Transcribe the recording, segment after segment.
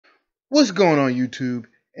What's going on YouTube?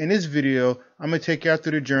 In this video, I'm going to take you out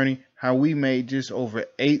through the journey how we made just over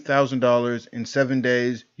 $8,000 in 7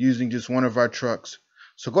 days using just one of our trucks.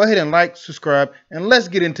 So go ahead and like, subscribe, and let's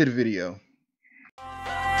get into the video.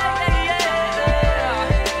 I've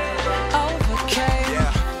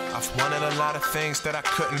wanted a lot of things that I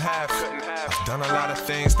couldn't have. I've done a lot of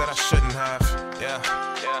things that I shouldn't have.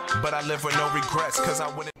 But I live with no regrets because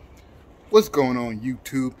I wouldn't. What's going on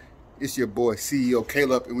YouTube? It's your boy CEO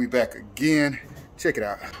Kaleb, and we back again. Check it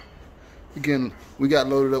out. Again, we got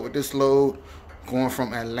loaded up with this load going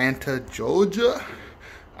from Atlanta, Georgia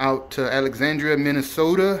out to Alexandria,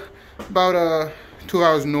 Minnesota, about 2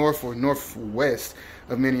 hours north or northwest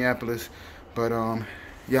of Minneapolis. But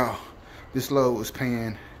y'all, this load was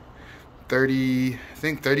paying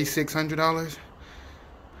 $3,600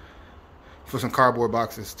 for some cardboard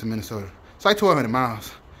boxes to Minnesota. It's like 1,200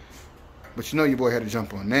 miles. But you know your boy had to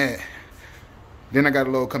jump on that. Then I got a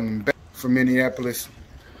load coming back from Minneapolis,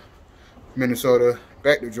 Minnesota,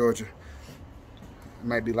 back to Georgia. It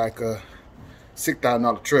might be like a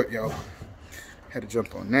 $6,000 trip, y'all. Had to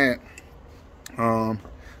jump on that. I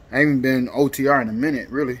ain't even been OTR in a minute,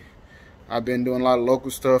 really. I've been doing a lot of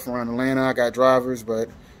local stuff around Atlanta. I got drivers, but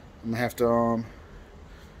I'm gonna have to,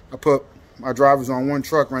 I put my drivers on one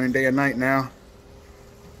truck running day and night now.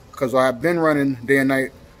 Cause I've been running day and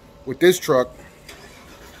night with this truck.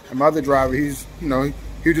 And my other driver, he's, he was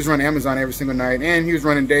just running Amazon every single night, and he was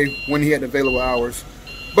running day when he had available hours.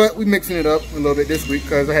 But we mixing it up a little bit this week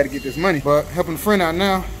because I had to get this money. But helping a friend out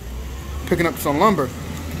now, picking up some lumber.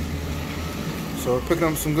 So picking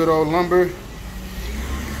up some good old lumber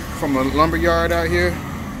from a lumber yard out here.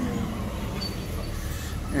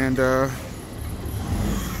 And I'm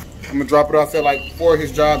gonna drop it off at like 4 of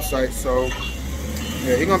his job sites. So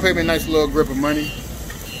yeah, he's gonna pay me a nice little grip of money.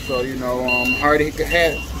 So I already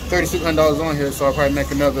had $3,600 on here, so I'll probably make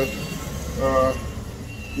another,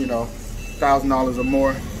 $1,000 or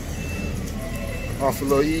more off a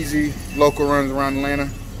little easy local runs around Atlanta,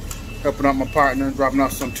 helping out my partner, dropping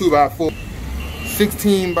off some 2x4,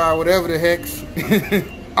 16 by whatever the heck's.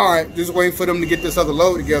 All right, just waiting for them to get this other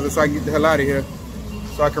load together so I can get the hell out of here,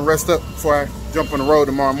 so I can rest up before I jump on the road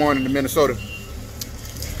tomorrow morning to Minnesota.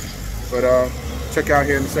 But check out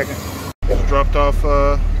here in a second. Just dropped off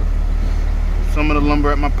some of the lumber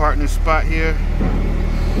at my partner's spot here.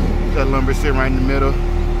 That lumber sitting right in the middle.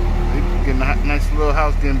 Getting a nice little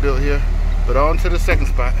house getting built here. But on to the second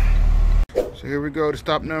spot. So here we go to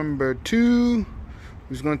stop number 2. We're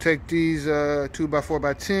just gonna take these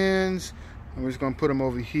 2x4x10s, and we're just gonna put them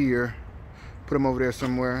over here. Put them over there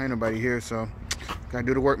somewhere. Ain't nobody here, so gotta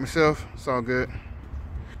do the work myself. It's all good.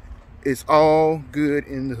 It's all good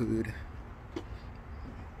in the hood.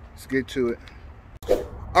 Let's get to it.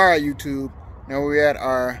 All right, YouTube. Now we're at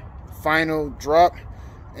our final drop,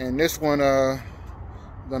 and this one, gonna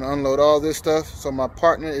unload all this stuff. So my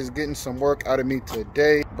partner is getting some work out of me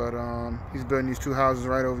today, but he's building these 2 houses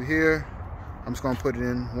right over here. I'm just gonna put it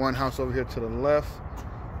in one house over here to the left.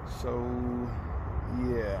 So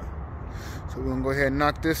yeah. So we're gonna go ahead and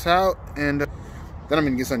knock this out, and then I'm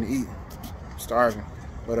gonna get something to eat. I'm starving,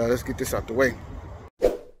 but let's get this out the way.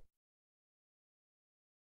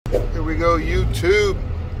 Here we go, YouTube.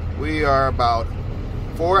 We are about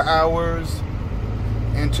 4 hours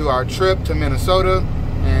into our trip to Minnesota,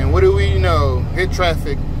 and what do we know? Hit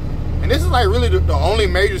traffic. And this is like really the only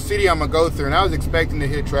major city I'm gonna go through, and I was expecting to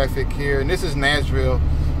hit traffic here. And this is Nashville.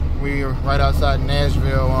 We are right outside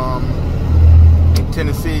Nashville,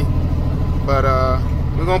 Tennessee. But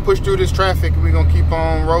we're gonna push through this traffic, and we're gonna keep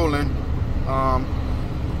on rolling.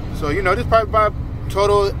 So this is probably about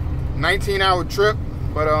total 19-hour trip,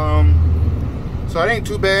 but so it ain't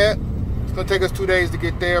too bad. It's gonna take us 2 days to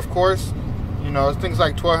get there, of course. It's things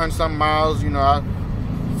like 1,200 something miles. I'll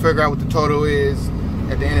figure out what the total is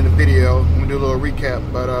at the end of the video. I'm gonna do a little recap.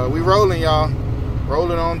 But we rolling, y'all.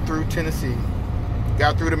 Rolling on through Tennessee.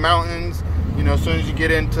 Got through the mountains. As soon as you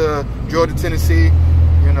get into Georgia, Tennessee,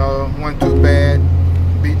 wasn't too bad.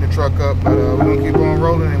 Beating the truck up. But we're gonna keep on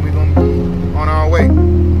rolling, and we're gonna be on our way.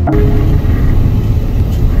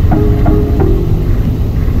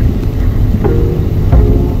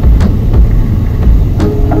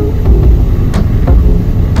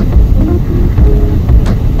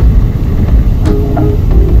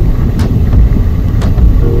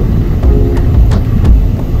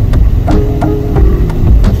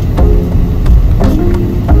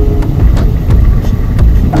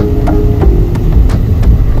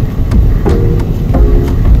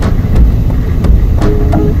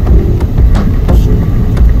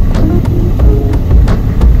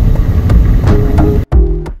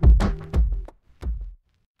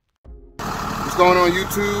 What's going on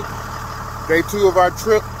YouTube? Day 2 of our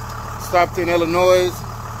trip. Stopped in Illinois,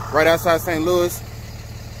 right outside St. Louis,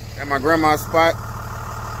 at my grandma's spot.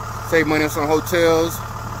 Saved money on some hotels.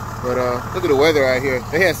 But look at the weather out here.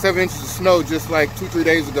 They had 7 inches of snow just like 2-3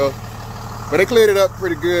 days ago. But they cleared it up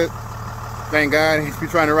pretty good. Thank God. He's been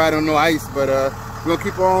trying to ride on no ice, but we're gonna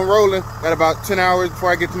keep on rolling. Got about 10 hours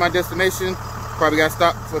before I get to my destination. Probably got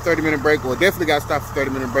stopped for a 30-minute break. Well, definitely got stopped for a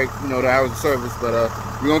 30-minute break, you know, the hours of service. But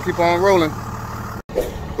we're gonna keep on rolling.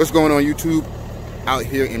 What's going on, YouTube? Out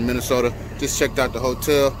here in Minnesota. Just checked out the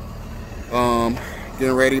hotel.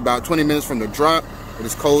 Getting ready, about 20 minutes from the drop. But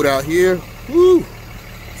it's cold out here. Woo!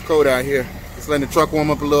 It's cold out here. Just letting the truck warm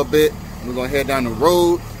up a little bit. We're gonna head down the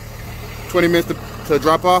road. 20 minutes to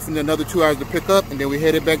drop off, and then another 2 hours to pick up, and then we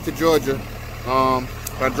headed back to Georgia.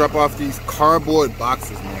 I drop off these cardboard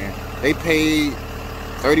boxes, man. They paid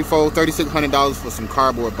 $3,600 for some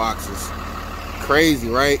cardboard boxes. Crazy,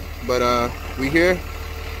 right? But we here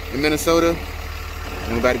in Minnesota,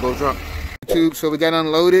 and we're about to go drop. YouTube, so we got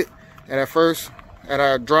unloaded at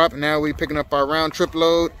our drop, and now we picking up our round trip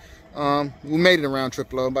load. We made it a round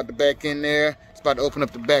trip load. I'm about to back in there. It's about to open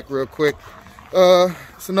up the back real quick.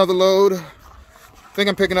 It's another load. I think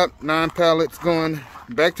I'm picking up 9 pallets going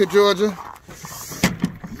back to Georgia.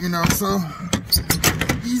 You know, so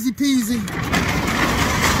easy peasy.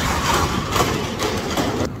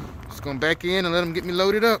 Just going back in and let them get me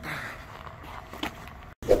loaded up.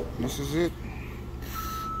 This is it.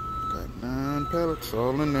 Got 9 pallets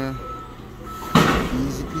all in there.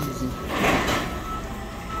 Easy peasy.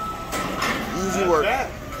 Easy work.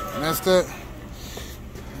 And that's that.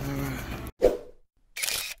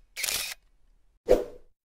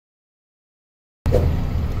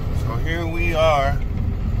 So here we are,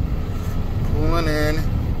 pulling in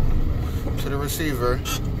to the receiver.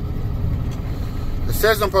 It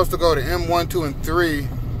says I'm supposed to go to M1, 2, and 3.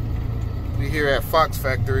 We here at Fox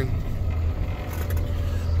Factory.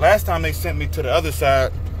 Last time they sent me to the other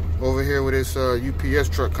side, over here where this UPS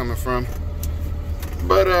truck coming from.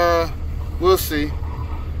 But we'll see.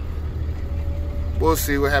 We'll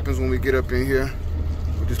see what happens when we get up in here.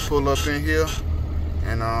 We'll just pull up in here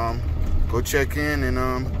and go check in and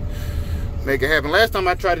make it happen. Last time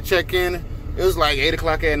I tried to check in, it was like 8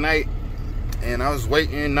 o'clock at night, and I was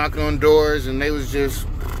waiting, knocking on doors, and they was just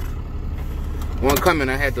one coming.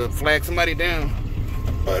 I had to flag somebody down.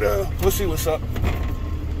 But we'll see what's up.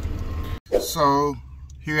 So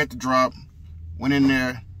here at the drop, went in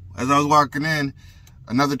there. As I was walking in,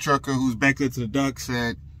 another trucker who's back there to the dock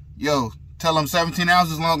said, "Yo, tell him 17 hours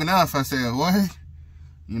is long enough." I said, "What?"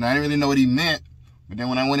 You know, I didn't really know what he meant. But then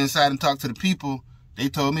when I went inside and talked to the people, they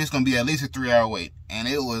told me it's going to be at least a 3-hour wait. And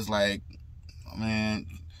it was like, man,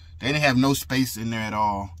 they didn't have no space in there at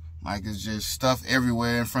all. Like, it's just stuff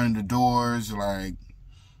everywhere in front of the doors, like,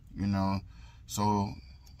 you know. So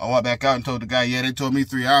I walked back out and told the guy, "Yeah, they told me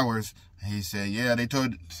 3 hours." And he said, "Yeah,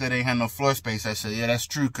 said they ain't had no floor space." I said, "Yeah, that's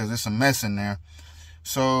true, because it's a mess in there."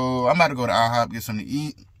 So I'm about to go to IHOP, get something to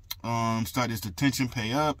eat, start this detention,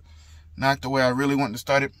 pay up. Not the way I really wanted to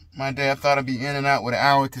start it my day. I thought I'd be in and out with an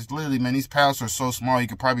hour, because literally, man, these pallets are so small, you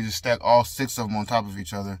could probably just stack all 6 of them on top of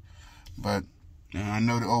each other. But I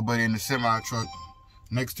know the old buddy in the semi truck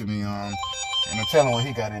next to me, and I'm telling what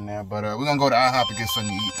he got in there. But we're going to go to IHOP and get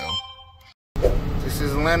something to eat, though. This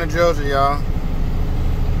is Atlanta, Georgia, y'all.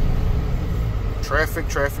 Traffic.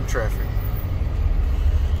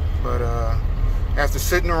 But after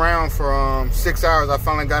sitting around for 6 hours, I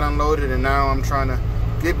finally got unloaded, and now I'm trying to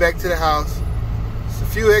get back to the house. It's a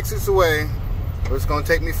few exits away, but it's gonna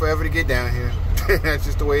take me forever to get down here. That's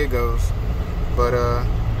just the way it goes. But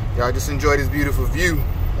y'all just enjoy this beautiful view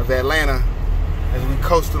of Atlanta as we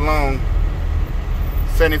coast along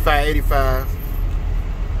 7585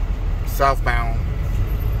 southbound.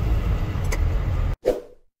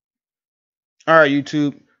 All right,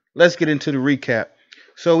 YouTube, let's get into the recap.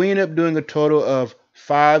 So we ended up doing a total of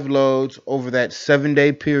 5 loads over that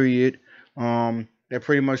 7-day period. That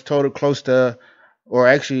pretty much totaled close to, or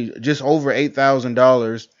actually just over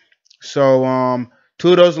 $8,000. So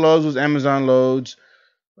 2 of those loads was Amazon loads.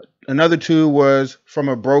 Another 2 was from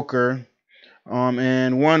a broker.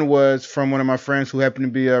 And 1 was from one of my friends who happened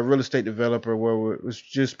to be a real estate developer, where it was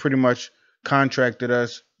just pretty much contracted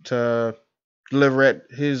us to deliver at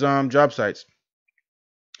his job sites.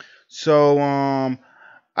 So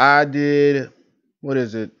I did,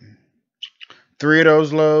 3 of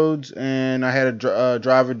those loads, and I had a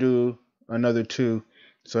driver do another 2.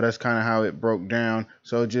 So that's kind of how it broke down.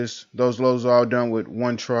 So just those loads are all done with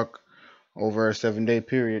 1 truck over a 7-day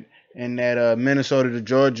period. And that Minnesota to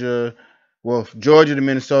Georgia, well, Georgia to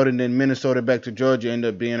Minnesota, and then Minnesota back to Georgia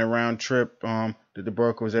ended up being a round trip that the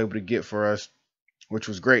broker was able to get for us, which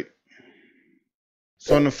was great.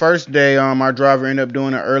 So on the first day, our driver ended up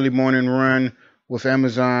doing an early morning run with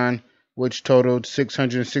Amazon, which totaled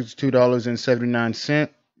 $662.79.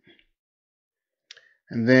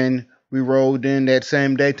 And then we rolled in that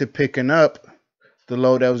same day to picking up the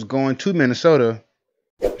load that was going to Minnesota.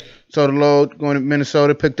 So the load going to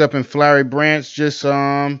Minnesota picked up in Flowery Branch, just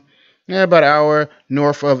about an hour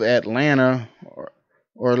north of Atlanta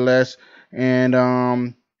or less.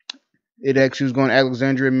 And it actually was going to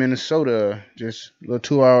Alexandria, Minnesota, just a little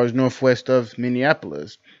 2 hours northwest of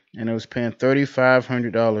Minneapolis. And it was paying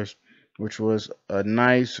 $3,500, which was a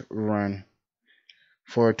nice run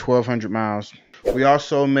for 1,200 miles. We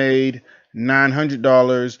also made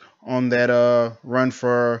 $900 on that run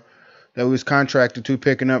that we was contracted to,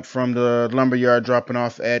 picking up from the lumber yard, dropping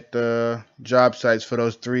off at the job sites for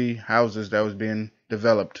those 3 houses that was being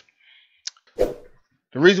developed. The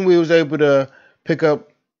reason we was able to pick up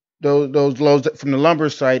those loads from the lumber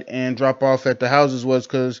site and drop off at the houses was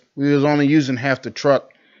because we was only using half the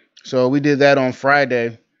truck. So we did that on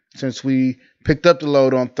Friday, since we picked up the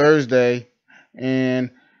load on Thursday,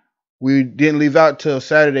 and we didn't leave out till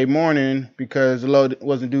Saturday morning because the load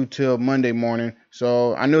wasn't due till Monday morning.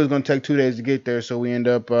 So I knew it was going to take 2 days to get there, so we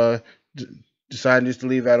ended up deciding just to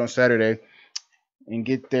leave out on Saturday and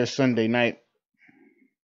get there Sunday night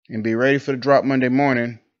and be ready for the drop Monday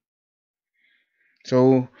morning.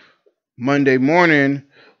 So Monday morning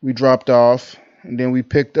we dropped off, and then we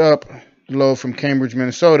picked up the load from Cambridge,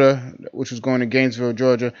 Minnesota, which was going to Gainesville,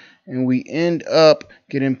 Georgia, and we end up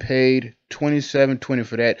getting paid $27.20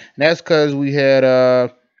 for that. And that's because we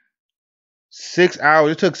had 6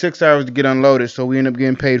 hours. It took 6 hours to get unloaded, so we ended up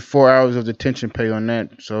getting paid 4 hours of detention pay on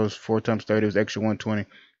that. So it was 4 times 30, it was extra $120.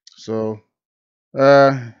 So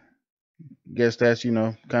guess that's,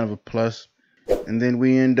 kind of a plus. And then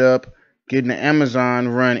we end up getting an Amazon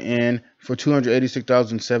run in for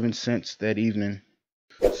 $286.07 that evening.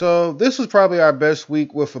 So this was probably our best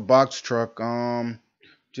week with a box truck.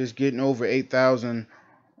 Just getting over 8,000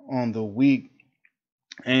 on the week.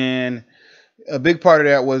 And a big part of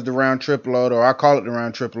that was the round trip load, or I call it the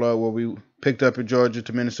round trip load, where we picked up in Georgia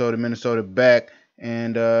to Minnesota, Minnesota back.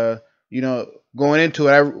 And, going into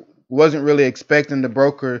it, I wasn't really expecting the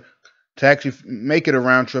broker to actually make it a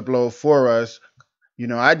round trip load for us.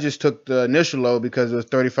 I just took the initial load because it was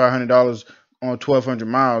 $3,500 on 1,200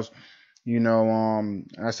 miles.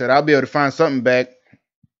 I said I'll be able to find something back,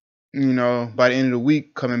 by the end of the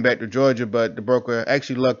week coming back to Georgia. But the broker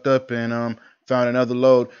actually lucked up and found another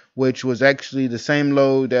load, which was actually the same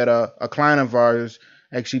load that a client of ours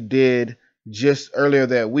actually did just earlier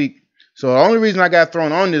that week. So the only reason I got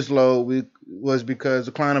thrown on this load was because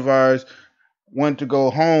the client of ours wanted to go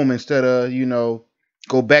home instead of,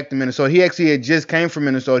 go back to Minnesota. He actually had just came from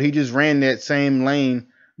Minnesota. He just ran that same lane,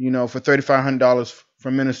 for $3,500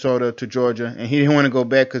 from Minnesota to Georgia, and he didn't want to go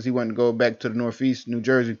back because he wanted to go back to the Northeast, New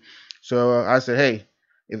Jersey. So I said, hey,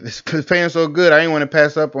 if it's paying so good, I didn't want to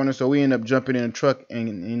pass up on it. So we ended up jumping in a truck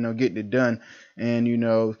and getting it done. And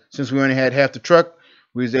since we only had half the truck,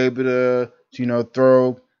 we was able to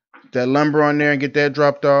throw that lumber on there and get that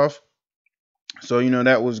dropped off. So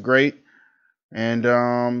that was great. And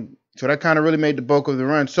so that kind of really made the bulk of the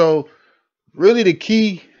run. So really the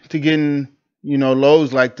key to getting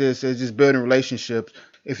loads like this is just building relationships.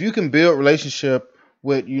 If you can build relationship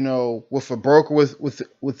with with a broker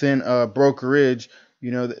within a brokerage,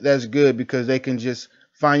 that's good, because they can just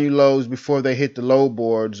find you loads before they hit the load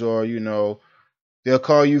boards, or they'll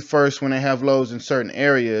call you first when they have loads in certain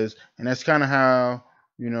areas. And that's kind of how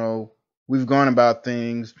we've gone about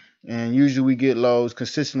things. And usually we get loads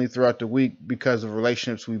consistently throughout the week because of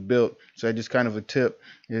relationships we built. So that's just kind of a tip,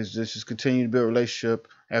 is just continue to build a relationship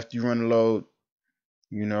after you run the load,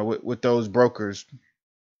 with those brokers.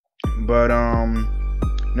 But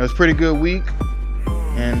it's a pretty good week,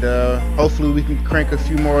 and hopefully we can crank a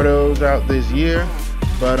few more of those out this year.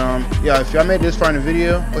 But yeah, if y'all made this far in the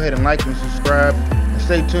video, go ahead and like and subscribe, and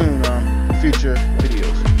stay tuned for future videos.